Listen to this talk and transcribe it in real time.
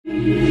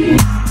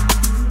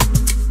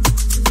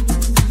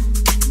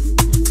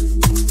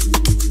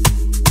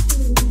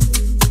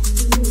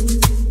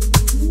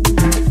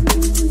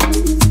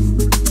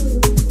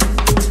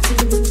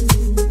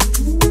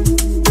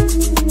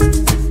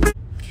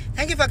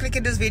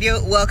This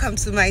video, welcome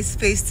to my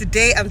space.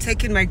 Today I'm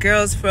taking my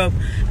girls from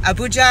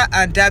Abuja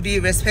and Derby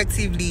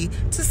respectively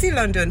to see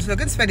London. So we're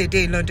going to spend a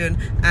day in London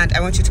and I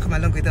want you to come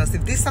along with us.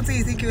 If this is something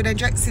you think you would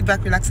enjoy, sit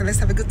back, relax, and let's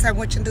have a good time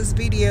watching this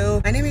video.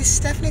 My name is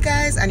Stephanie,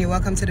 guys, and you're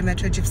welcome to the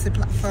Metrogypsie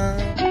platform.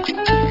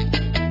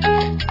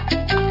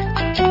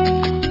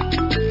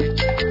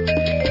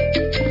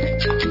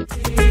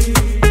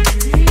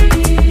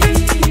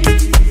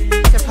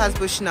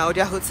 Bush now.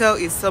 Their hotel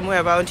is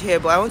somewhere around here,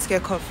 but I want to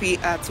get coffee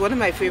at one of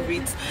my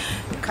favorites,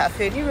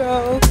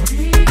 Cathedral.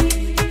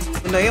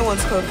 Noye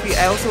wants coffee.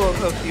 I also want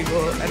coffee,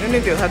 but I don't know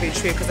if they'll have a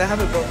tray because I have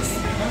a box.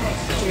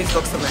 Jimmy's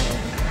box on my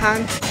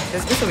hand.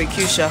 There's a bit of a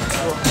queue shop,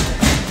 so we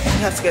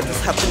have to get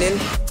this happening.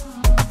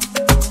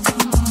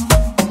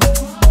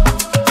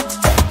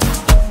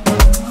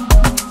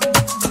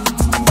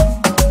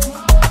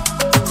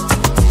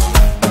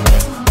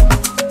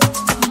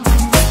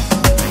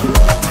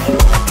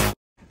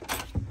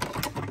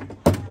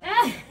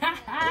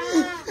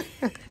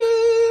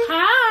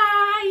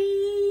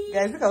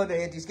 Guys, look how the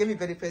head is. Give me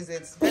birthday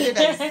presents. Birthday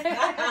that is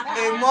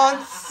a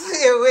month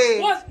away.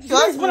 What?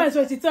 He's born on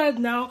 23rd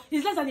now.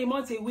 He's less than a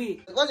month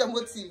away. What's your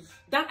motive?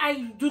 That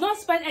I do not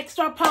spend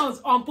extra pounds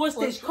on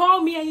postage.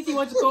 Call me anything you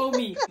want to call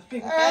me.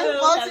 And then I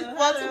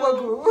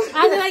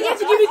get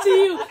to give it to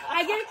you.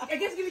 I get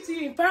to give it to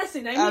you in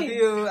person. I mean,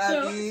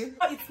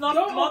 it's not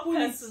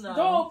personal.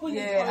 Don't open it.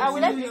 Yeah, I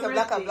will let you some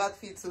black and black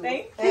feet too.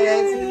 Thank you. To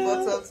the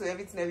bottom, to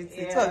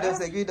everything. Yeah. Two of them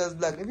say give us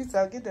black. Maybe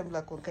I'll give them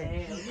black.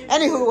 Okay.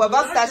 Anywho, we're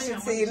about to start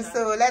shooting,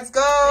 so let's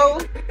go.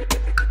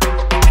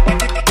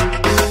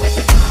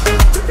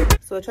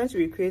 So I'm trying to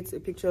recreate a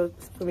picture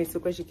for me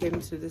when she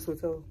came to this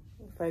hotel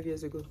 5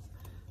 years ago.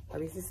 I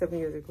mean, 7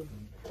 years ago.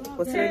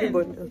 But 10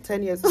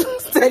 years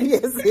 10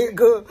 years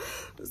ago.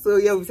 So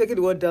yeah, we've taken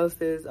the one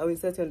downstairs. I'll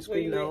insert it on the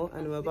screen now,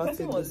 and we're about to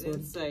take this one.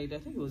 Inside. I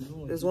think it was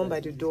There's one by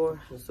the door,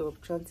 so I'm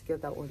trying to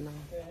get that one now.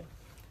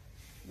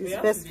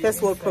 Yeah. These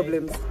first world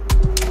problems.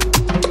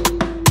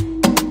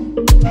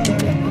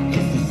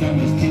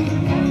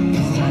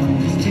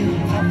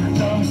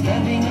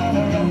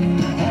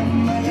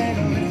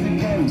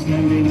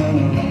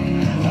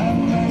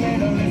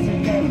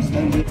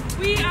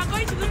 We are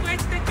going to look where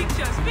to take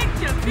pictures.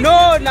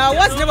 No, now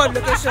what's the name of the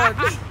location?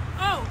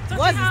 Oh,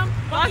 Tottenham.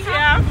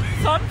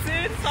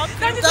 Something.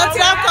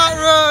 Tottenham Court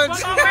Road.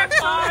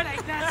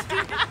 Like that.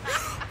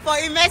 For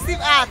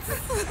immersive arts.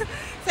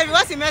 So if you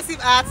want immersive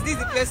arts, this is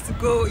the place to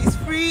go. It's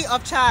free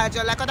of charge,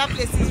 or like other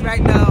places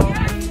right now.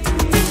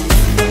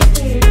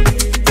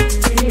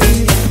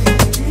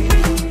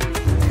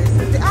 This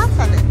is the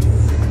Outernet.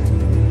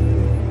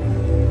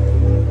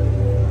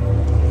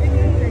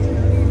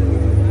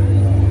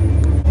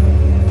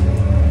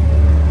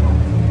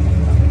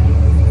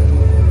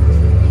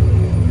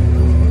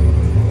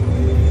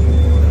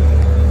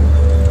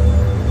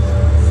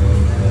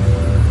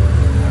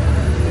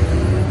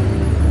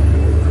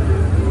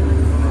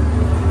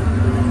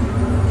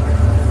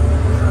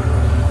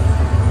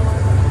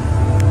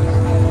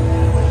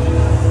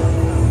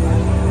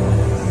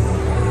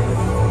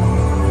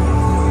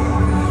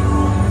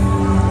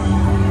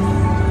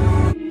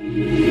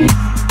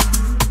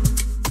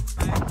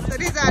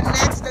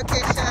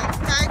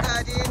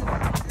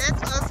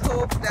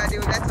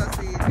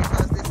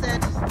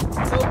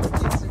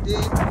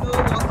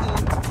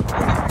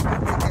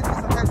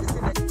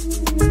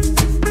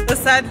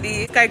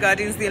 Sadly, Sky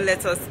Gardens didn't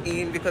let us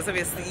in because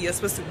obviously you're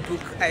supposed to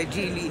book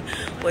ideally.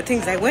 But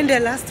things I went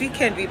there last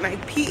weekend with my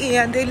PA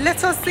and they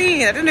let us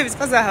in. I don't know if it's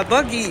because of her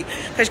buggy,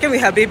 because she came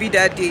with her baby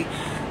that day.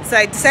 So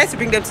I decided to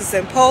bring them to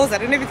St. Paul's. I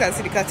don't know if you can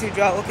see the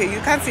cathedral. Okay, you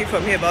can't see it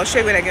from here, but I'll show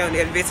you when I get on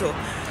the elevator. So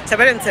I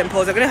brought them to St.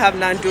 Paul's. We're going to have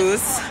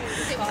Nando's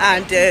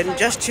and then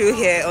just chill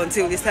here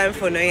until it's time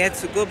for Noye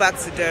to go back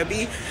to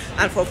Derby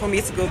and for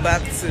me to go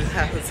back to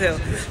her hotel.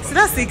 So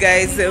that's it,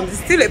 guys. It's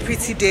still a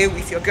pretty day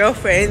with your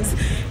girlfriends.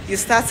 You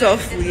start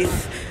off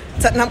with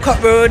Tottenham Court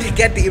Road,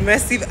 get the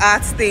immersive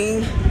arts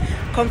thing,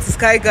 come to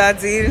Sky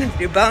Garden,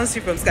 they bounce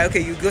you from Sky.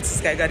 Okay, you go to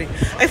Sky Garden.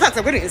 In fact,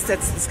 I'm going to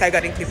insert the Sky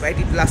Garden clip I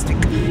did last week.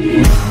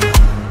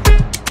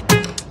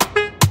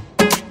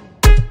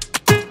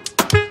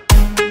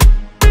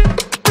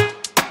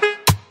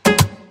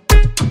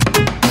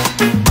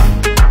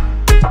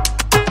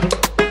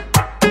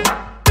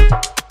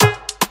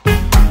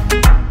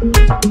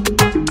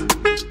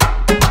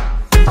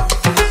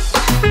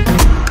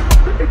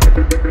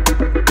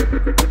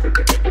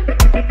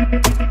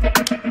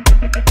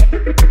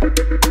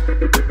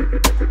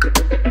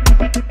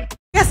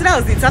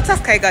 It's after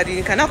Sky Garden.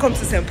 You can now come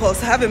to St. Paul's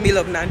to have a meal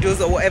of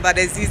Nando's or whatever.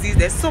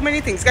 There's so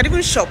many things. You can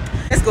even shop.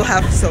 Let's go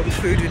have some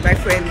food with my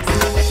friends.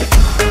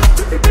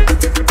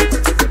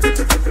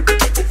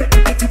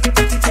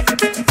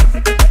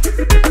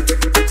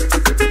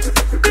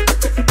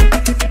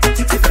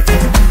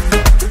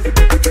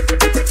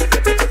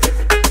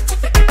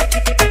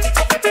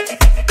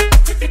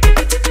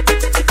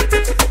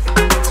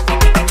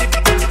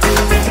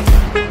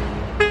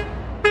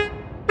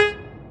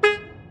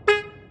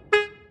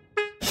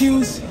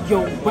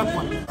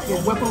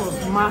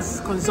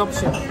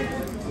 consumption.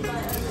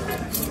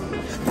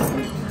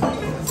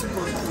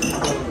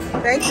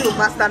 Thank you,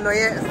 Master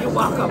Noye. You're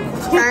welcome.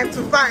 Time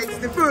to fight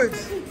the food.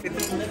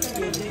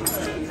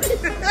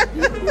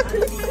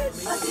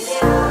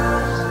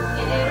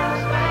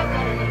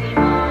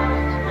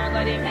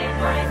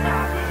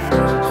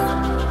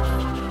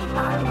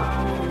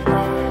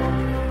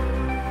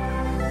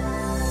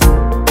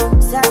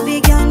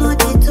 Sabi girl no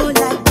dey too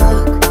like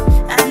talk.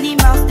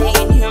 Animals dey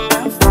in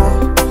human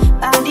form.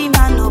 Body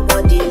man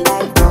nobody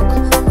like talk,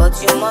 but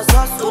you must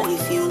hustle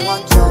if you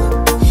want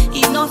job.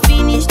 If no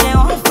finish, they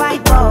won't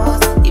fight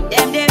us. If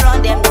them they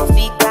run, them no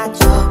fit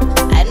catch up.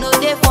 I know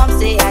they form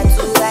say I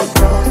too like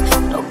us.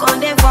 No con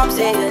they form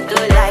say you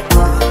too like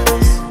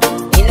us.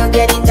 You no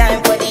get the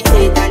time for the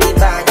hate and the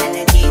bad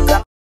energy.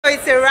 So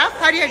it's a wrap.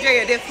 How do you enjoy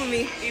your day for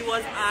me? It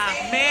was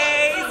amazing.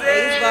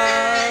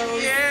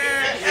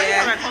 Every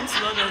time I come to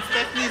London,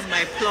 Stephanie is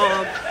my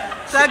plug.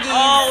 She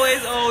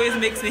always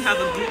makes me have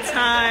a good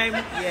time.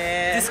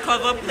 Yeah.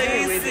 Discover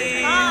places,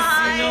 you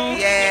know.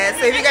 Yeah.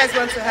 So if you guys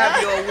want to have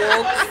your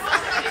walks,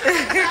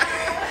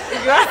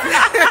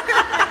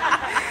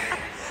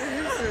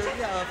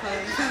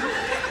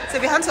 so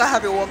if you want to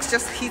have your walks,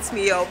 just hit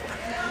me up.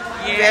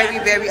 Yeah. Very,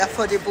 very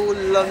affordable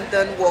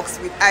London walks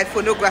with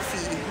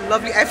iPhoneography.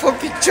 Lovely iPhone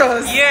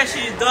pictures. Yeah,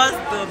 she does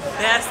the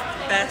best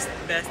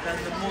and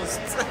the most.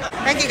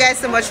 Thank you guys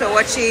so much for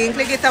watching.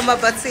 Click the thumb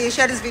up button,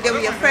 share this video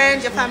with your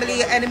friends, your family,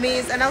 your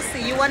enemies, and I'll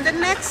see you on the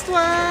next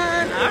one.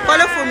 Right.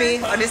 Follow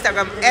Fumi on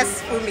Instagram,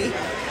 sFumi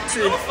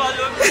too. Don't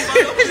follow me.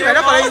 She might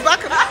not follow you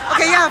back.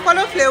 Okay, yeah,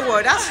 follow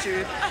Playworld. That's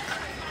true.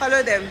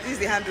 Follow them. This is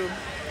the handle.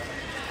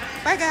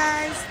 Bye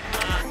guys.